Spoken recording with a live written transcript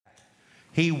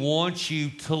He wants you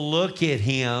to look at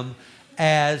him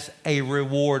as a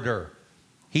rewarder.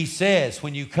 He says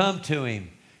when you come to him,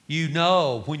 you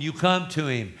know when you come to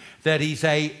him that he's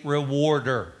a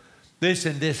rewarder.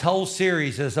 Listen, this whole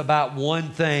series is about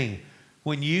one thing.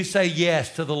 When you say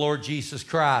yes to the Lord Jesus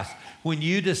Christ, when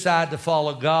you decide to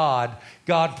follow God,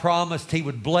 God promised he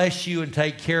would bless you and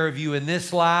take care of you in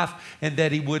this life and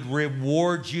that he would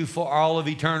reward you for all of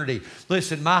eternity.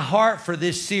 Listen, my heart for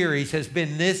this series has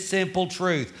been this simple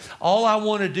truth. All I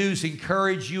want to do is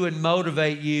encourage you and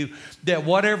motivate you that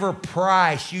whatever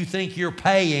price you think you're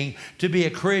paying to be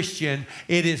a Christian,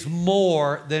 it is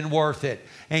more than worth it.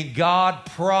 And God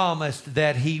promised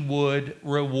that he would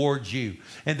reward you.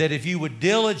 And that if you would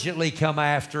diligently come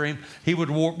after him, he would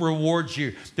reward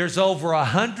you. There's over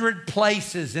 100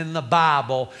 places in the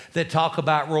Bible that talk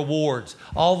about rewards.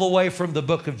 All the way from the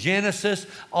book of Genesis,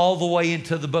 all the way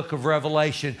into the book of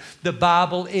Revelation. The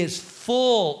Bible is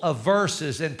full of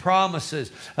verses and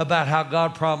promises about how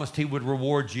God promised he would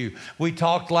reward you. We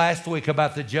talked last week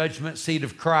about the judgment seat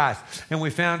of Christ, and we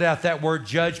found out that word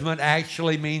judgment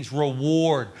actually means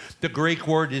reward. The Greek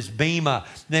word is bema,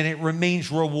 then it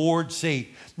means reward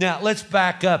seat. Now, let's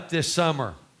back up this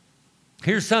summer.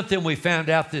 Here's something we found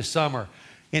out this summer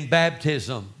in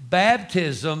baptism.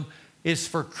 Baptism is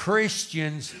for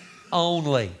Christians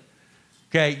only.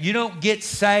 Okay, you don't get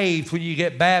saved when you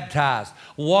get baptized.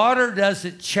 Water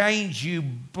doesn't change you,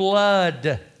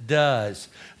 blood does.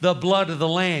 The blood of the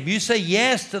Lamb. You say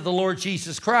yes to the Lord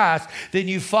Jesus Christ, then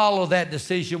you follow that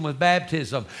decision with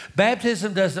baptism.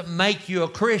 Baptism doesn't make you a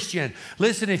Christian.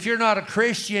 Listen, if you're not a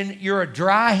Christian, you're a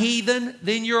dry heathen,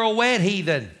 then you're a wet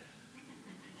heathen.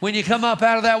 When you come up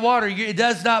out of that water, it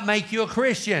does not make you a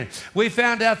Christian. We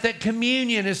found out that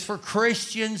communion is for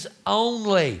Christians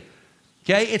only.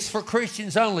 Okay, it's for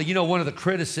Christians only. You know, one of the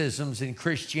criticisms in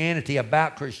Christianity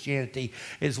about Christianity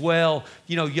is, well,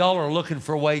 you know, y'all are looking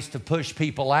for ways to push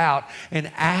people out.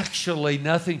 And actually,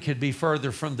 nothing could be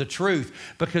further from the truth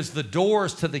because the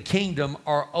doors to the kingdom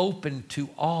are open to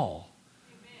all.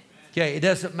 Okay, it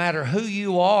doesn't matter who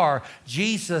you are.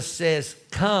 Jesus says,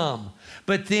 come.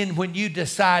 But then when you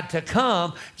decide to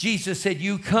come, Jesus said,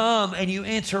 you come and you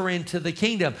enter into the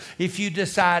kingdom. If you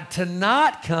decide to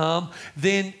not come,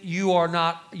 then you're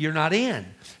not in.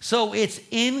 So it's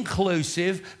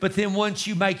inclusive, but then once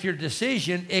you make your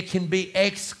decision, it can be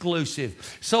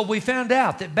exclusive. So we found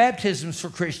out that baptism's for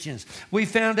Christians. We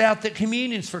found out that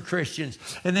communion's for Christians.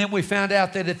 And then we found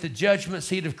out that at the judgment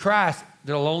seat of Christ,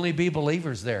 there'll only be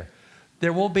believers there.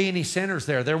 There won't be any sinners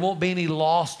there. There won't be any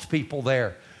lost people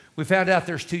there. We found out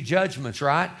there's two judgments,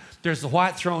 right? There's the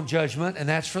white throne judgment, and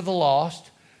that's for the lost.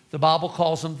 The Bible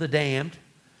calls them the damned.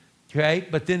 Okay?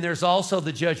 But then there's also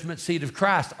the judgment seat of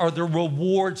Christ, or the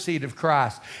reward seat of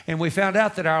Christ. And we found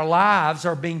out that our lives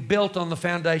are being built on the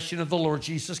foundation of the Lord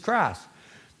Jesus Christ.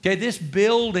 Okay? This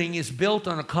building is built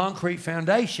on a concrete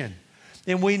foundation.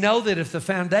 And we know that if the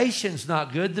foundation's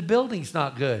not good, the building's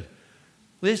not good.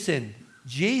 Listen,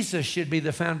 Jesus should be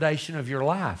the foundation of your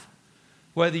life.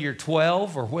 Whether you're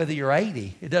 12 or whether you're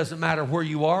 80, it doesn't matter where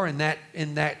you are in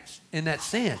that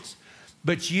sense.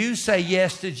 But you say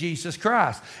yes to Jesus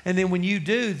Christ. And then when you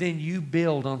do, then you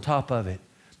build on top of it.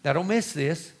 Now don't miss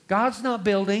this. God's not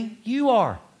building, you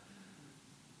are.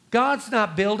 God's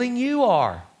not building, you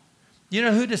are. You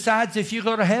know who decides if you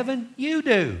go to heaven? You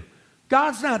do.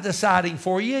 God's not deciding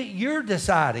for you, you're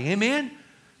deciding. Amen?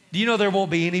 Do you know there won't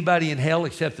be anybody in hell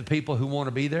except the people who want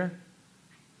to be there?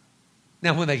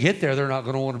 Now, when they get there, they're not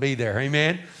going to want to be there.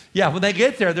 Amen? Yeah, when they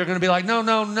get there, they're going to be like, no.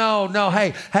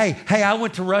 Hey, I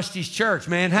went to Rusty's church,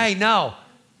 man. Hey, no.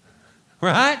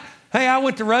 Right? Hey, I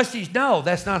went to Rusty's. No,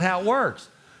 that's not how it works.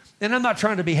 And I'm not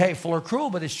trying to be hateful or cruel,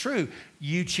 but it's true.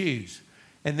 You choose.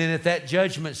 And then at that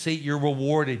judgment seat, you're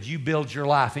rewarded. You build your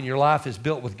life, and your life is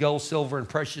built with gold, silver, and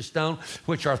precious stone,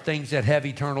 which are things that have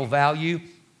eternal value.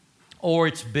 Or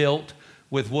it's built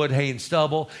with wood, hay, and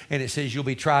stubble, and it says you'll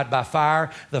be tried by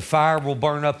fire. The fire will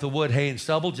burn up the wood, hay, and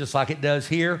stubble, just like it does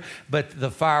here, but the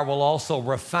fire will also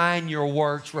refine your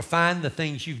works, refine the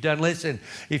things you've done. Listen,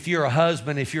 if you're a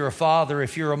husband, if you're a father,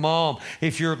 if you're a mom,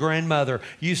 if you're a grandmother,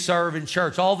 you serve in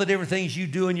church, all the different things you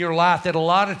do in your life that a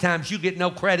lot of times you get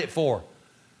no credit for.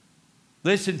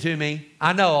 Listen to me.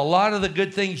 I know a lot of the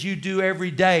good things you do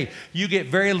every day, you get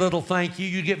very little thank you,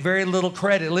 you get very little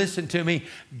credit. Listen to me.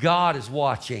 God is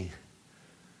watching.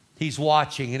 He's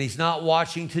watching, and he's not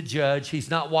watching to judge. He's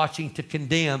not watching to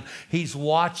condemn. He's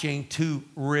watching to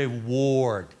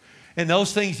reward. And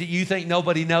those things that you think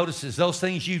nobody notices, those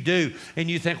things you do, and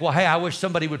you think, well, hey, I wish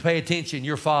somebody would pay attention.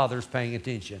 Your Father's paying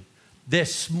attention.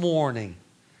 This morning,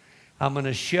 I'm going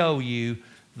to show you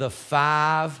the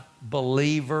 5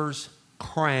 believers'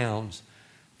 crowns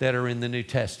that are in the New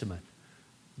Testament.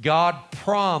 God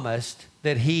promised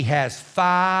that He has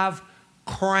 5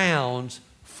 crowns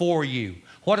for you.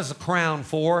 What is a crown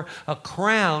for? A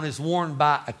crown is worn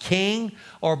by a king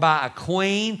or by a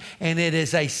queen, and it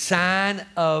is a sign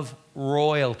of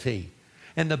royalty.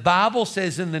 And the Bible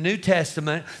says in the New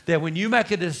Testament that when you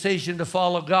make a decision to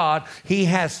follow God, He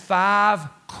has 5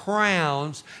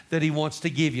 crowns that He wants to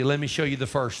give you. Let me show you the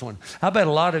first one. I bet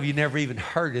a lot of you never even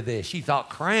heard of this. You thought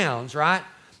crowns, right?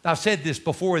 I've said this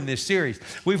before in this series.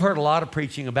 We've heard a lot of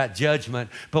preaching about judgment,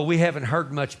 but we haven't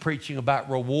heard much preaching about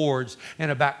rewards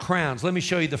and about crowns. Let me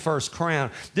show you the first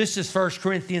crown. This is 1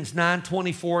 Corinthians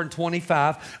 9:24 and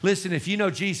 25. Listen, if you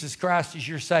know Jesus Christ is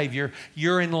your Savior,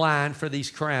 you're in line for these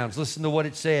crowns. Listen to what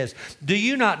it says. Do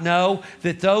you not know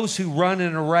that those who run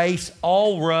in a race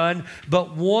all run,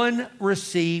 but one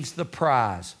receives the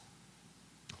prize?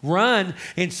 Run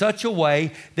in such a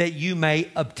way that you may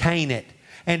obtain it.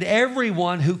 And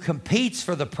everyone who competes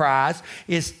for the prize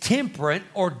is temperate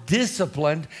or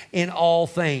disciplined in all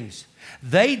things.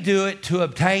 They do it to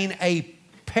obtain a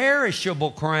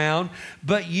perishable crown,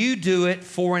 but you do it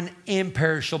for an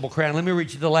imperishable crown. Let me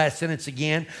read you the last sentence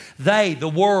again. They, the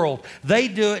world, they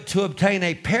do it to obtain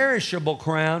a perishable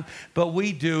crown, but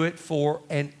we do it for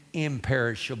an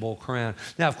imperishable crown.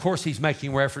 Now, of course, he's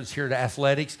making reference here to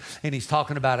athletics, and he's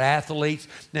talking about athletes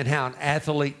and how an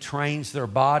athlete trains their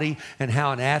body and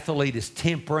how an athlete is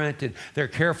temperate and they're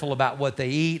careful about what they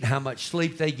eat, how much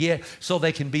sleep they get, so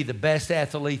they can be the best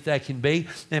athlete they can be.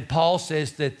 And Paul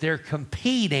says that they're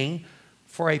competing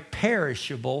for a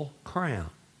perishable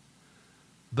crown.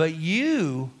 But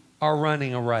you are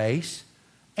running a race,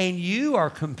 and you are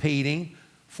competing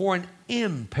for an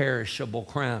imperishable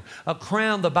crown. A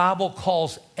crown the Bible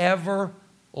calls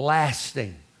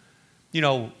everlasting. You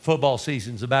know, football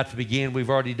season's about to begin. We've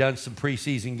already done some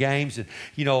preseason games. And,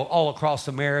 you know, all across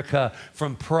America,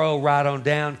 from pro right on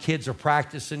down, kids are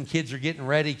practicing, kids are getting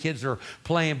ready, kids are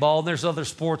playing ball. And there's other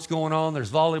sports going on.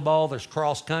 There's volleyball, there's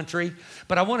cross country.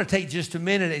 But I want to take just a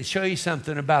minute and show you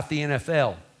something about the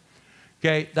NFL.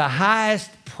 Okay, the highest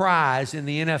prize in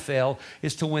the NFL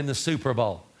is to win the Super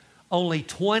Bowl. Only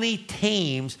 20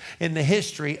 teams in the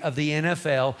history of the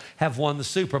NFL have won the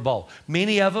Super Bowl.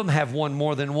 Many of them have won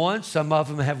more than once. Some of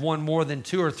them have won more than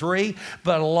 2 or 3.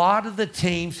 But a lot of the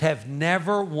teams have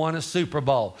never won a Super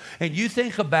Bowl. And you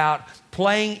think about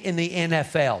playing in the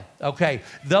NFL. Okay,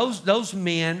 those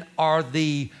men are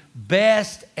the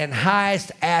best and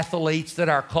highest athletes that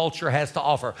our culture has to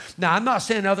offer. Now, I'm not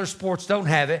saying other sports don't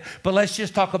have it, but let's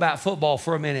just talk about football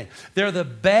for a minute. They're the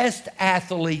best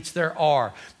athletes there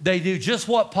are. They do just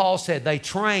what Paul said. They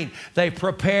train, they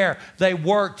prepare, they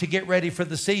work to get ready for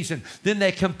the season. Then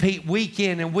they compete week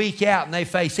in and week out, and they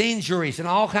face injuries and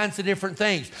all kinds of different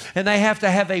things. And they have to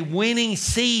have a winning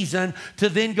season to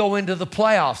then go into the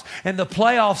playoffs. And the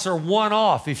playoffs are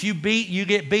one-off. If you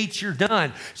get beat, you're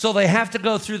done. So they have to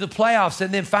go through the playoffs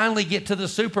and then finally get to the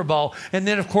Super Bowl. And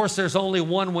then, of course, there's only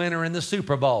one winner in the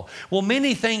Super Bowl. Well,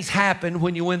 many things happen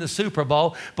when you win the Super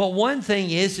Bowl, but one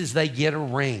thing is they get a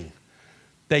ring.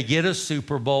 They get a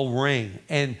Super Bowl ring,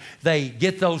 and they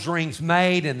get those rings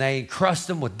made, and they encrust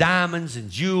them with diamonds and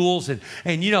jewels. And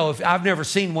you know, I've never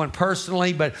seen one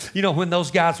personally, but, you know, when those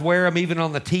guys wear them, even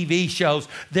on the TV shows,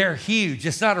 they're huge.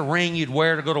 It's not a ring you'd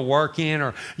wear to go to work in,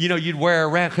 or, you know, you'd wear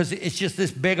around, because it's just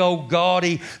this big old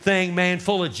gaudy thing, man,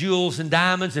 full of jewels and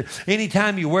diamonds. And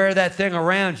anytime you wear that thing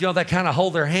around, you know, they kind of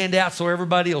hold their hand out so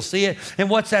everybody will see it. And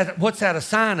what's that a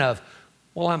sign of?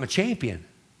 Well, I'm a champion.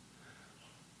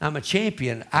 I'm a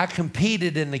champion. I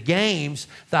competed in the games,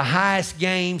 the highest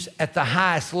games at the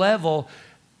highest level,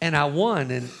 and I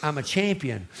won, and I'm a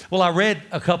champion. Well, I read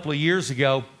a couple of years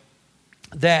ago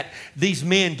that these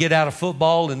men get out of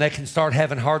football and they can start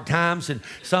having hard times, and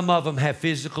some of them have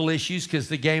physical issues because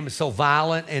the game is so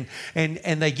violent,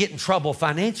 and they get in trouble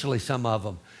financially, some of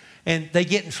them. And they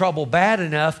get in trouble bad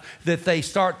enough that they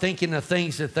start thinking of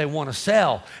things that they want to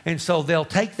sell. And so they'll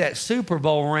take that Super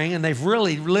Bowl ring, and they've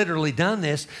really literally done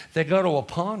this. They go to a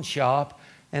pawn shop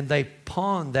and they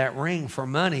pawn that ring for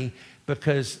money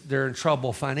because they're in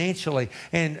trouble financially.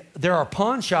 And there are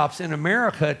pawn shops in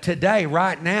America today,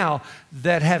 right now,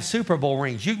 that have Super Bowl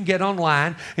rings. You can get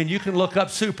online and you can look up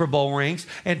Super Bowl rings,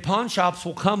 and pawn shops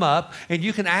will come up, and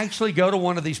you can actually go to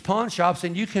one of these pawn shops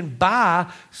and you can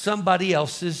buy somebody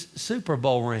else's Super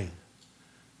Bowl ring.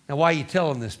 Now, why are you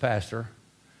telling this, Pastor?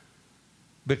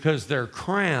 Because their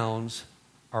crowns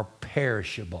are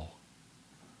perishable.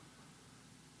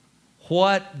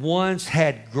 What once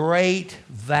had great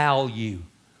value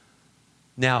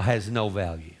now has no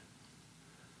value.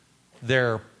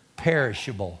 They're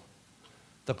perishable.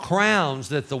 The crowns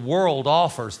that the world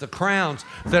offers, the crowns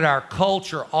that our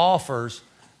culture offers,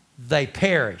 they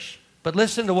perish. But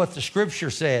listen to what the Scripture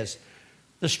says.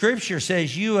 The Scripture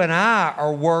says you and I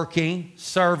are working,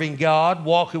 serving God,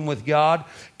 walking with God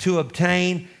to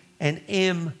obtain an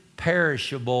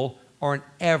imperishable or an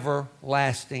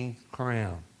everlasting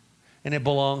crown. And it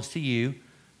belongs to you,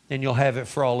 and you'll have it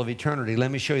for all of eternity.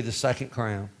 Let me show you the second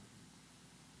crown.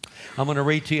 I'm going to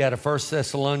read to you out of 1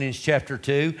 Thessalonians chapter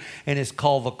 2, and it's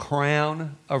called the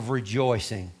crown of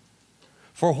rejoicing.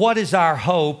 For what is our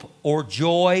hope or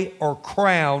joy or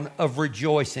crown of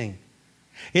rejoicing?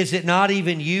 Is it not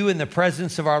even you in the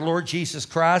presence of our Lord Jesus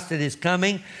Christ that is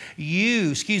coming?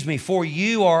 For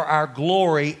you are our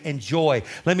glory and joy.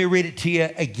 Let me read it to you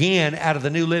again out of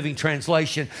the New Living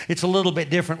Translation. It's a little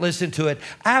bit different. Listen to it.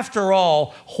 After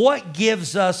all, what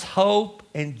gives us hope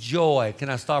and joy? Can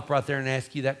I stop right there and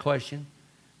ask you that question?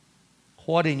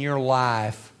 What in your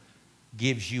life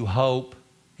gives you hope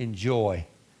and joy?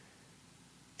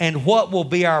 And what will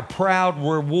be our proud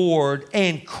reward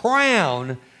and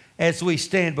crown as we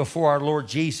stand before our Lord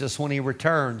Jesus when He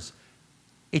returns?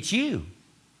 It's you.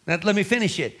 Now, let me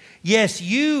finish it. Yes,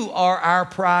 you are our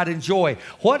pride and joy.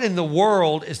 What in the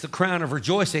world is the crown of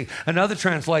rejoicing? Another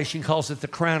translation calls it the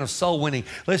crown of soul winning.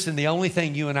 Listen, the only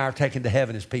thing you and I are taking to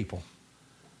heaven is people.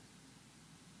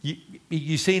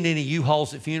 You seen any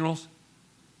U-Hauls at funerals?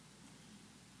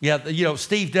 Yeah,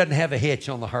 Steve doesn't have a hitch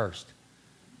on the hearse.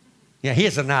 Yeah, he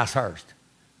has a nice hearse.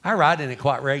 I ride in it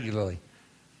quite regularly.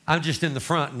 I'm just in the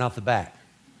front and not the back.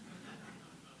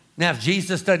 Now, if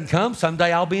Jesus doesn't come,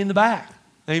 someday I'll be in the back.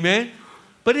 Amen?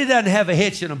 But it doesn't have a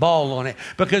hitch and a ball on it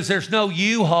because there's no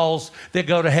U-Hauls that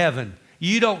go to heaven.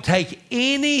 You don't take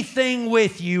anything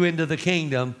with you into the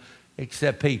kingdom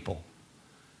except people.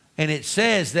 And it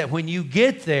says that when you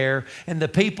get there and the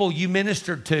people you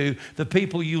ministered to, the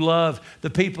people you loved, the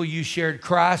people you shared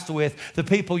Christ with, the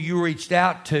people you reached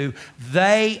out to,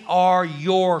 they are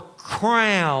your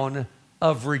crown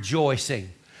of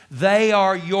rejoicing. They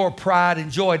are your pride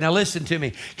and joy. Now listen to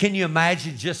me. Can you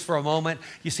imagine just for a moment?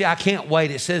 You see, I can't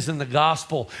wait. It says in the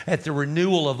gospel, at the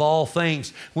renewal of all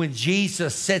things, when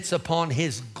Jesus sits upon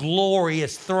His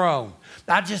glorious throne.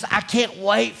 I can't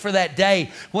wait for that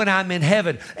day when I'm in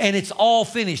heaven and it's all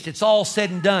finished. It's all said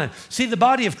and done. See, the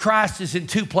body of Christ is in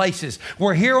two places.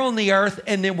 We're here on the earth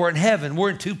and then we're in heaven. We're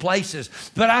in two places.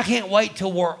 But I can't wait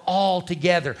till we're all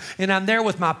together. And I'm there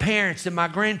with my parents and my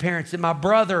grandparents and my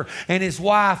brother and his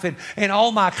wife and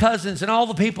all my cousins and all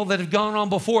the people that have gone on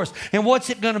before us. And what's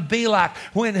it going to be like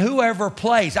when whoever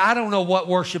plays? I don't know what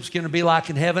worship's going to be like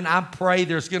in heaven. I pray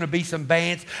there's going to be some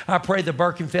bands. I pray the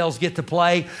Birkenfelds get to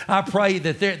play. I pray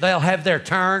that they'll have their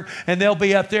turn and they'll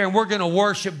be up there and we're going to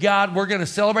worship God. We're going to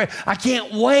celebrate. I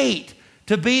can't wait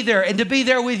to be there and to be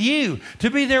there with you, to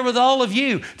be there with all of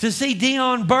you, to see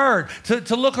Dion Bird,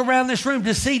 to look around this room,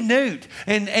 to see Newt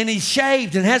and he's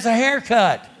shaved and has a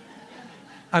haircut.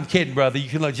 I'm kidding, brother. You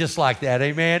can look just like that.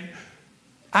 Amen.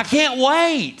 I can't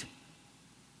wait.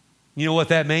 You know what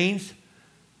that means?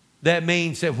 That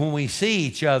means that when we see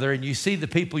each other and you see the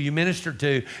people you ministered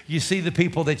to, you see the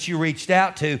people that you reached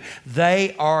out to,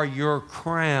 they are your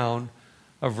crown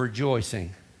of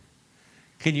rejoicing.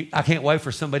 I can't wait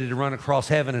for somebody to run across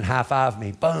heaven and high-five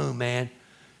me. Boom, man.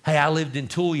 Hey, I lived in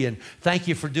Tulia. Thank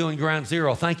you for doing Ground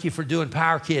Zero. Thank you for doing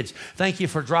Power Kids. Thank you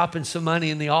for dropping some money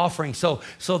in the offering so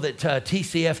that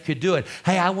TCF could do it.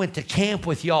 Hey, I went to camp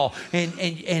with y'all,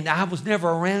 and I was never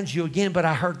around you again, but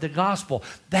I heard the gospel.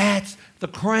 That's the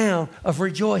crown of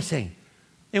rejoicing.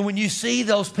 And when you see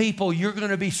those people, you're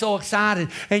going to be so excited,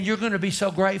 and you're going to be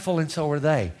so grateful, and so are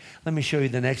they. Let me show you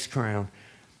the next crown.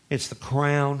 It's the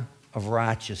crown of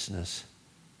righteousness.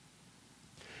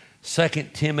 2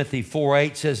 Timothy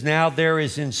 4:8 says, now there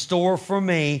is in store for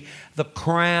me the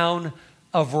crown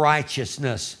of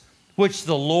righteousness, which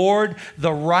the Lord,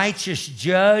 the righteous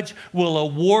judge, will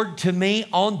award to me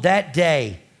on that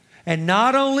day. And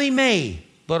not only me,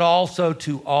 but also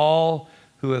to all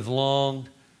who have longed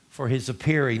for His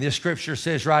appearing. This scripture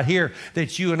says right here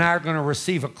that you and I are going to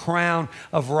receive a crown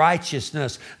of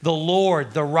righteousness. The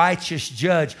Lord, the righteous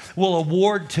judge, will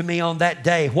award to me on that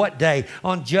day. What day?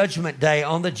 On Judgment Day,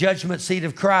 on the judgment seat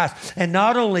of Christ. And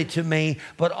not only to me,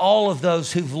 but all of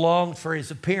those who've longed for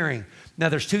His appearing. Now,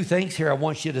 there's two things here I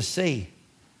want you to see.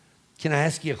 Can I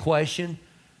ask you a question?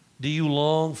 Do you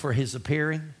long for His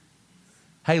appearing?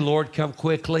 Hey, Lord, come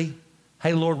quickly.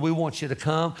 Hey, Lord, we want you to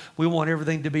come. We want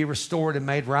everything to be restored and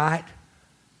made right.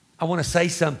 I want to say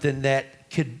something that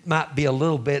might be a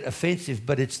little bit offensive,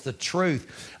 but it's the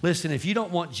truth. Listen, if you don't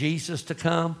want Jesus to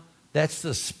come, that's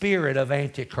the spirit of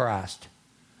Antichrist,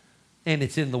 and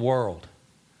it's in the world.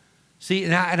 See,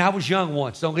 and I was young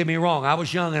once. Don't get me wrong. I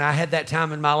was young, and I had that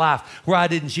time in my life where I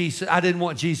didn't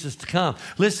want Jesus to come.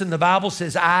 Listen, the Bible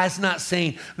says, eyes not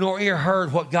seen, nor ear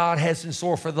heard what God has in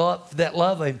store for that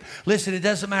love Him. Listen, it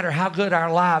doesn't matter how good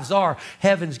our lives are.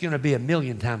 Heaven's going to be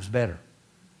 1,000,000 times better.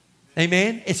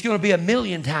 Amen? It's going to be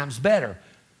 1,000,000 times better.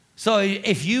 So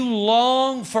if you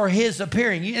long for His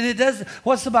appearing, and it doesn't,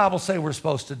 what's the Bible say we're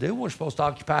supposed to do? We're supposed to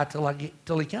occupy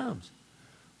till He comes.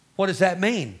 What does that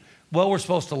mean? Well, we're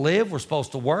supposed to live, we're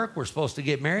supposed to work, we're supposed to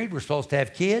get married, we're supposed to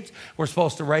have kids, we're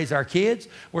supposed to raise our kids,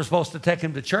 we're supposed to take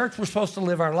them to church, we're supposed to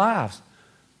live our lives.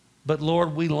 But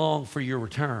Lord, we long for your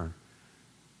return.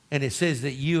 And it says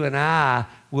that you and I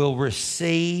will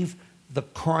receive the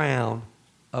crown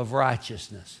of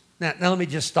righteousness. Now let me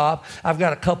just stop. I've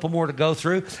got a couple more to go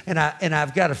through, and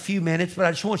I've got a few minutes, but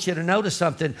I just want you to notice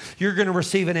something. You're going to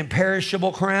receive an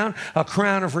imperishable crown, a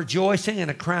crown of rejoicing, and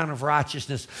a crown of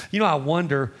righteousness. You know, I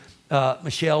wonder,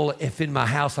 Michelle, if in my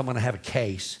house I'm going to have a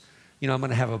case. You know, I'm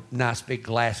going to have a nice big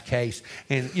glass case,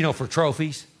 and, you know, for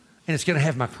trophies, and it's going to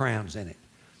have my crowns in it.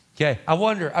 Okay, I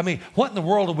wonder, what in the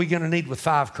world are we going to need with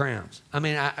 5 crowns?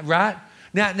 Right?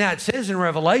 Now it says in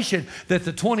Revelation that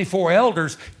the 24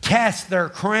 elders cast their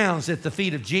crowns at the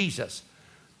feet of Jesus.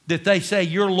 That they say,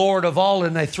 you're Lord of all,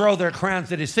 and they throw their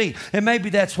crowns at His feet. And maybe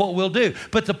that's what we'll do.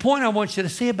 But the point I want you to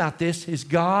see about this is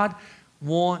God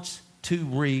wants to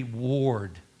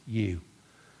reward you.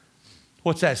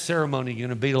 What's that ceremony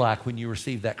going to be like when you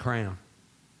receive that crown?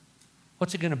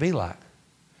 What's it going to be like?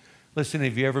 Listen,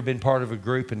 have you ever been part of a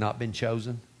group and not been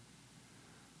chosen?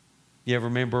 You ever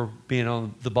remember being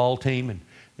on the ball team and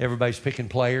everybody's picking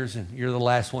players and you're the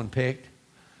last one picked?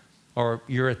 Or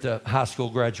you're at the high school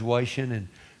graduation and,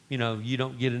 you know, you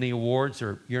don't get any awards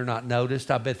or you're not noticed.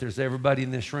 I bet there's everybody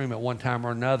in this room at one time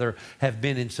or another have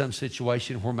been in some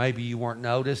situation where maybe you weren't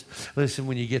noticed. Listen,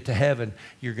 when you get to heaven,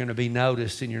 you're going to be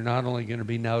noticed, and you're not only going to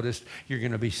be noticed, you're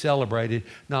going to be celebrated.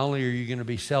 Not only are you going to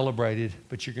be celebrated,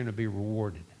 but you're going to be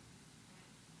rewarded.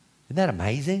 Isn't that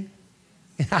amazing?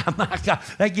 Oh my God,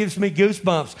 that gives me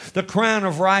goosebumps. The crown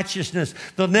of righteousness.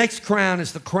 The next crown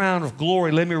is the crown of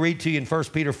glory. Let me read to you in 1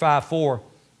 Peter 5:4.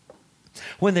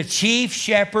 When the chief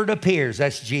shepherd appears,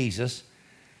 that's Jesus,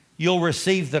 you'll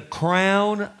receive the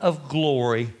crown of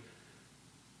glory,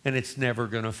 and it's never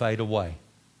going to fade away.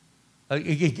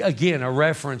 Again, a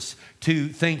reference to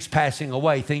things passing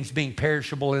away, things being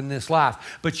perishable in this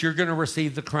life. But you're going to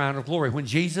receive the crown of glory. When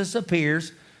Jesus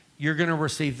appears, you're going to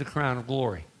receive the crown of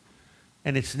glory.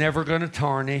 And it's never going to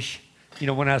tarnish. You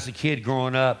know, when I was a kid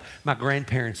growing up, my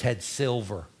grandparents had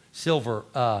silver,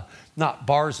 not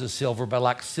bars of silver, but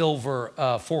like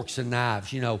silver forks and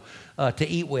knives, you know, to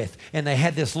eat with. And they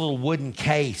had this little wooden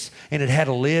case, and it had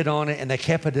a lid on it, and they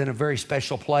kept it in a very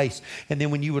special place. And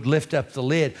then when you would lift up the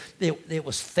lid, it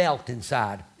was felt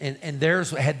inside. And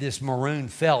theirs had this maroon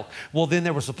felt. Well, then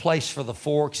there was a place for the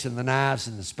forks and the knives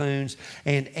and the spoons,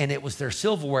 and it was their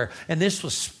silverware. And this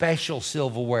was special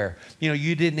silverware. You know,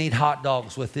 you didn't eat hot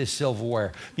dogs with this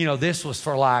silverware. You know, this was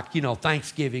for like, you know,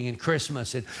 Thanksgiving and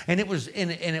Christmas. And it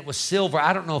was silver.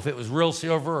 I don't know if it was real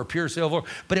silver or pure silver,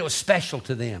 but it was special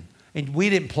to them. And we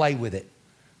didn't play with it.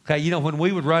 Okay, you know, when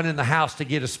we would run in the house to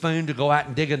get a spoon to go out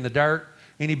and dig in the dirt,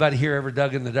 anybody here ever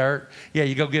dug in the dirt? Yeah,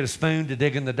 you go get a spoon to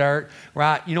dig in the dirt,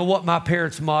 right? You know what my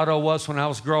parents' motto was when I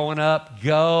was growing up?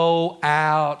 Go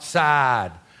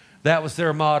outside. That was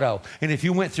their motto. And if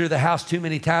you went through the house too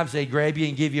many times, they'd grab you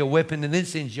and give you a whipping and then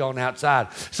send you on outside.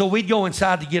 So we'd go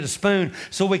inside to get a spoon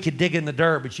so we could dig in the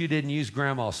dirt, but you didn't use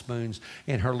grandma's spoons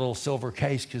in her little silver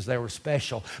case because they were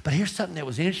special. But here's something that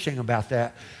was interesting about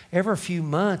that. Every few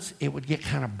months, it would get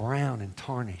kind of brown and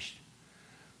tarnished.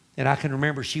 And I can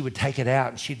remember she would take it out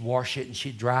and she'd wash it and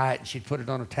she'd dry it and she'd put it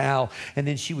on a towel. And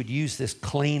then she would use this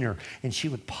cleaner and she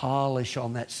would polish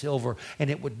on that silver and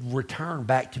it would return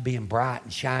back to being bright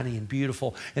and shiny and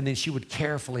beautiful. And then she would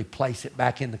carefully place it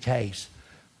back in the case.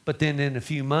 But then in a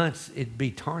few months, it'd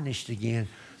be tarnished again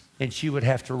and she would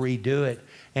have to redo it.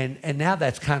 And now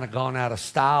that's kind of gone out of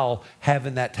style,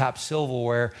 having that type of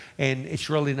silverware. And it's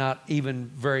really not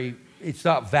even it's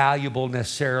not valuable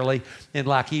necessarily. And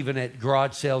like even at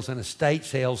garage sales and estate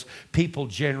sales, people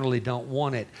generally don't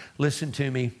want it. Listen to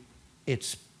me,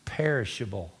 it's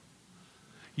perishable.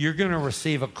 You're going to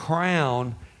receive a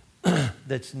crown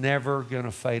that's never going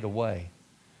to fade away.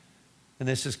 And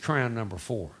this is crown number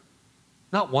 4.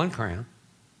 Not one crown,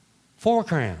 4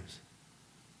 crowns.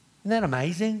 Isn't that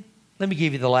amazing? Let me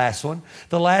give you the last one.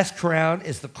 The last crown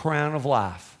is the crown of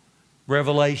life.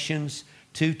 Revelations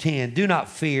 2:10. Do not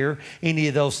fear any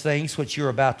of those things which you're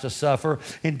about to suffer.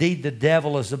 Indeed, the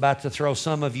devil is about to throw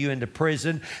some of you into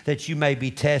prison that you may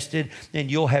be tested, and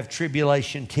you'll have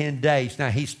tribulation 10 days. Now,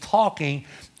 he's talking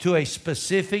to a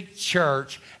specific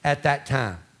church at that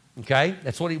time. Okay?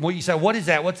 That's what you say, what is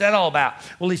that? What's that all about?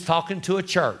 Well, he's talking to a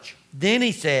church. Then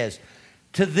he says,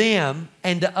 to them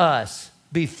and to us,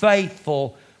 be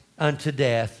faithful unto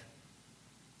death,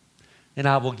 and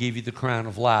I will give you the crown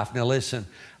of life. Now listen,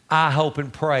 I hope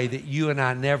and pray that you and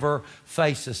I never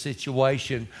face a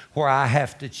situation where I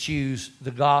have to choose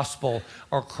the gospel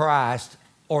or Christ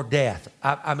or death.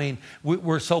 I mean,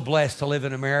 we're so blessed to live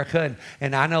in America,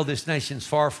 and I know this nation's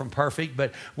far from perfect,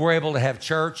 but we're able to have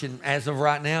church, and as of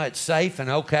right now, it's safe and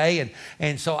okay.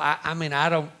 And so, I mean, I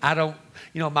don't,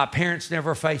 you know, my parents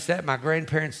never faced that. My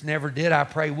grandparents never did. I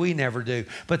pray we never do.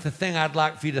 But the thing I'd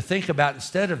like for you to think about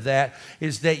instead of that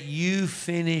is that you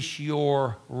finish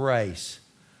your race.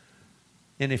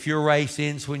 And if your race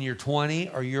ends when you're 20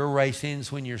 or your race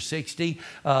ends when you're 60,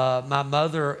 my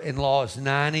mother-in-law is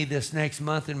 90 this next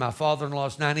month and my father-in-law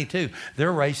is 92.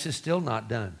 Their race is still not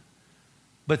done.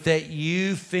 But that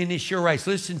you finish your race.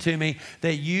 Listen to me,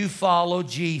 that you follow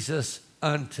Jesus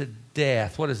unto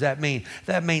death. What does that mean?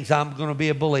 That means I'm going to be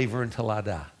a believer until I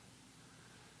die.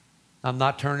 I'm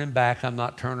not turning back. I'm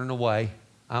not turning away.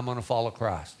 I'm going to follow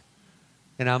Christ.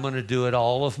 And I'm going to do it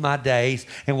all of my days.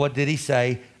 And what did he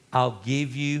say? I'll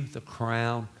give you the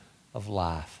crown of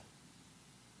life.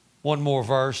 One more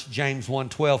verse, James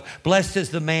 1:12. Blessed is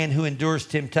the man who endures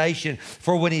temptation,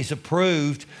 for when he's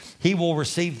approved, he will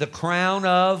receive the crown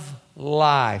of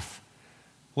life,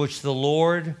 which the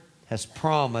Lord has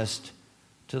promised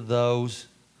to those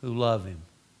who love him.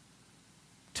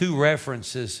 Two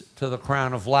references to the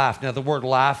crown of life. Now, the word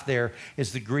life there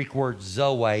is the Greek word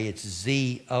zoe. It's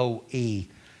Z-O-E.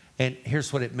 And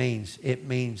here's what it means. It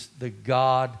means the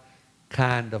God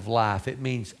kind of life. It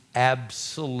means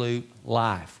absolute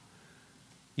life.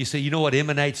 You see, you know what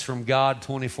emanates from God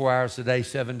 24 hours a day,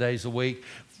 7 days a week,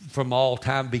 from all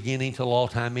time beginning till all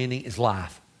time ending is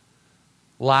life.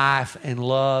 Life and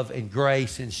love and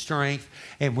grace and strength.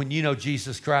 And when you know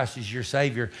Jesus Christ is your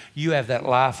Savior, you have that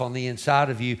life on the inside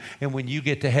of you. And when you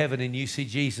get to heaven and you see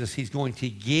Jesus, he's going to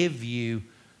give you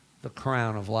the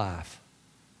crown of life.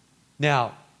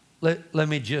 Now, let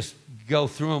me just go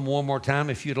through them one more time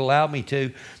if you'd allow me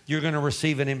to. You're going to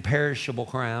receive an imperishable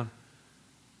crown.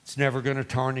 It's never going to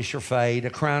tarnish or fade. A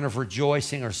crown of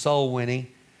rejoicing or soul winning.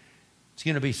 It's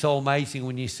going to be so amazing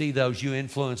when you see those you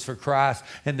influence for Christ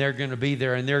and they're going to be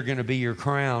there and they're going to be your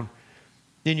crown.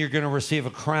 Then you're going to receive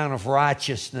a crown of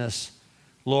righteousness.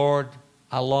 Lord,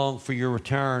 I long for your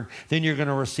return. Then you're going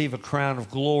to receive a crown of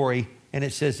glory, and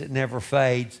it says it never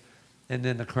fades. And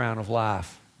then the crown of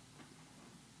life.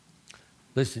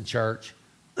 Listen, church,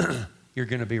 you're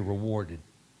going to be rewarded.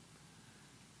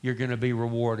 You're going to be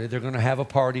rewarded. They're going to have a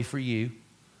party for you.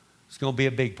 It's going to be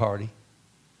a big party.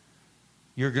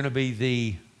 You're going to be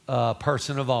the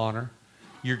person of honor.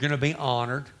 You're going to be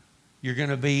honored. You're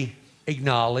going to be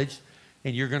acknowledged,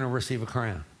 and you're going to receive a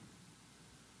crown.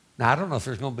 Now, I don't know if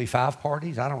there's going to be 5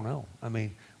 parties. I don't know. I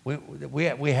mean, we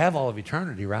have all of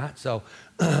eternity, right? So,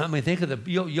 I mean, think of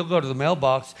you'll go to the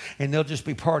mailbox, and there'll just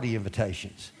be party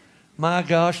invitations. My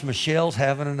gosh, Michelle's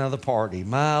having another party.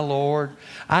 My Lord,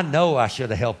 I know I should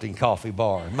have helped in Coffee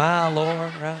Bar. My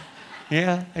Lord, right?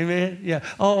 Yeah, amen. Yeah.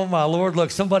 Oh, my Lord,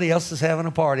 look, somebody else is having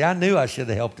a party. I knew I should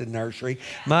have helped in nursery.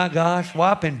 My gosh,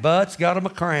 wiping butts, got him a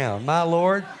crown. My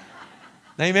Lord.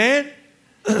 Amen.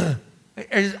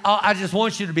 I just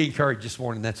want you to be encouraged this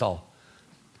morning. That's all.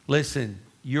 Listen,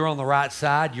 you're on the right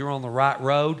side. You're on the right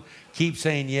road. Keep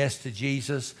saying yes to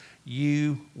Jesus.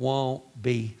 You won't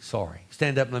be sorry.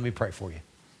 Stand up and let me pray for you.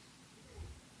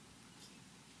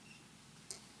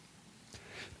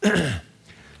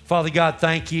 Father God,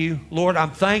 thank you. Lord, I'm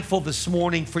thankful this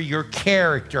morning for your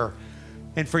character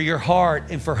and for your heart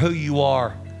and for who you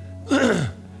are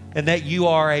and that you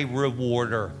are a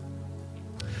rewarder.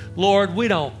 Lord, we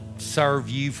don't serve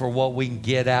you for what we can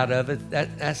get out of it.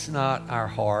 That's not our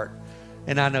heart.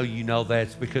 And I know you know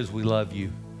that's because we love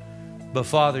you. But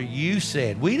Father, you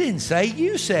said, we didn't say,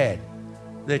 you said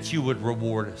that you would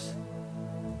reward us.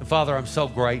 And Father, I'm so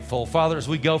grateful. Father, as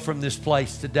we go from this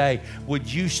place today,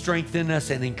 would you strengthen us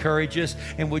and encourage us?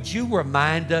 And would you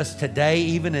remind us today,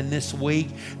 even in this week,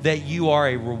 that you are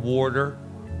a rewarder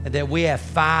and that we have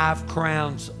 5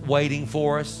 crowns waiting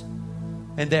for us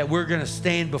and that we're going to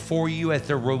stand before you at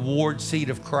the reward seat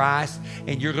of Christ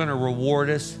and you're going to reward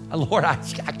us. Lord, I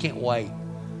can't wait.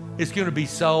 It's going to be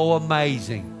so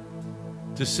amazing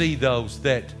to see those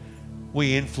that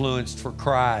we influenced for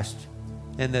Christ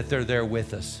and that they're there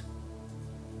with us.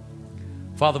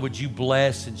 Father, would you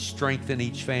bless and strengthen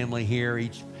each family here,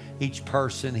 each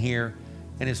person here.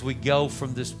 And as we go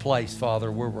from this place,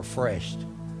 Father, we're refreshed.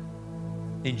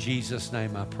 In Jesus'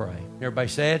 name I pray. Everybody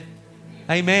said?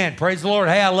 Amen. Praise the Lord.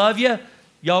 Hey, I love you.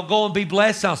 Y'all go and be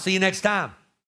blessed. I'll see you next time.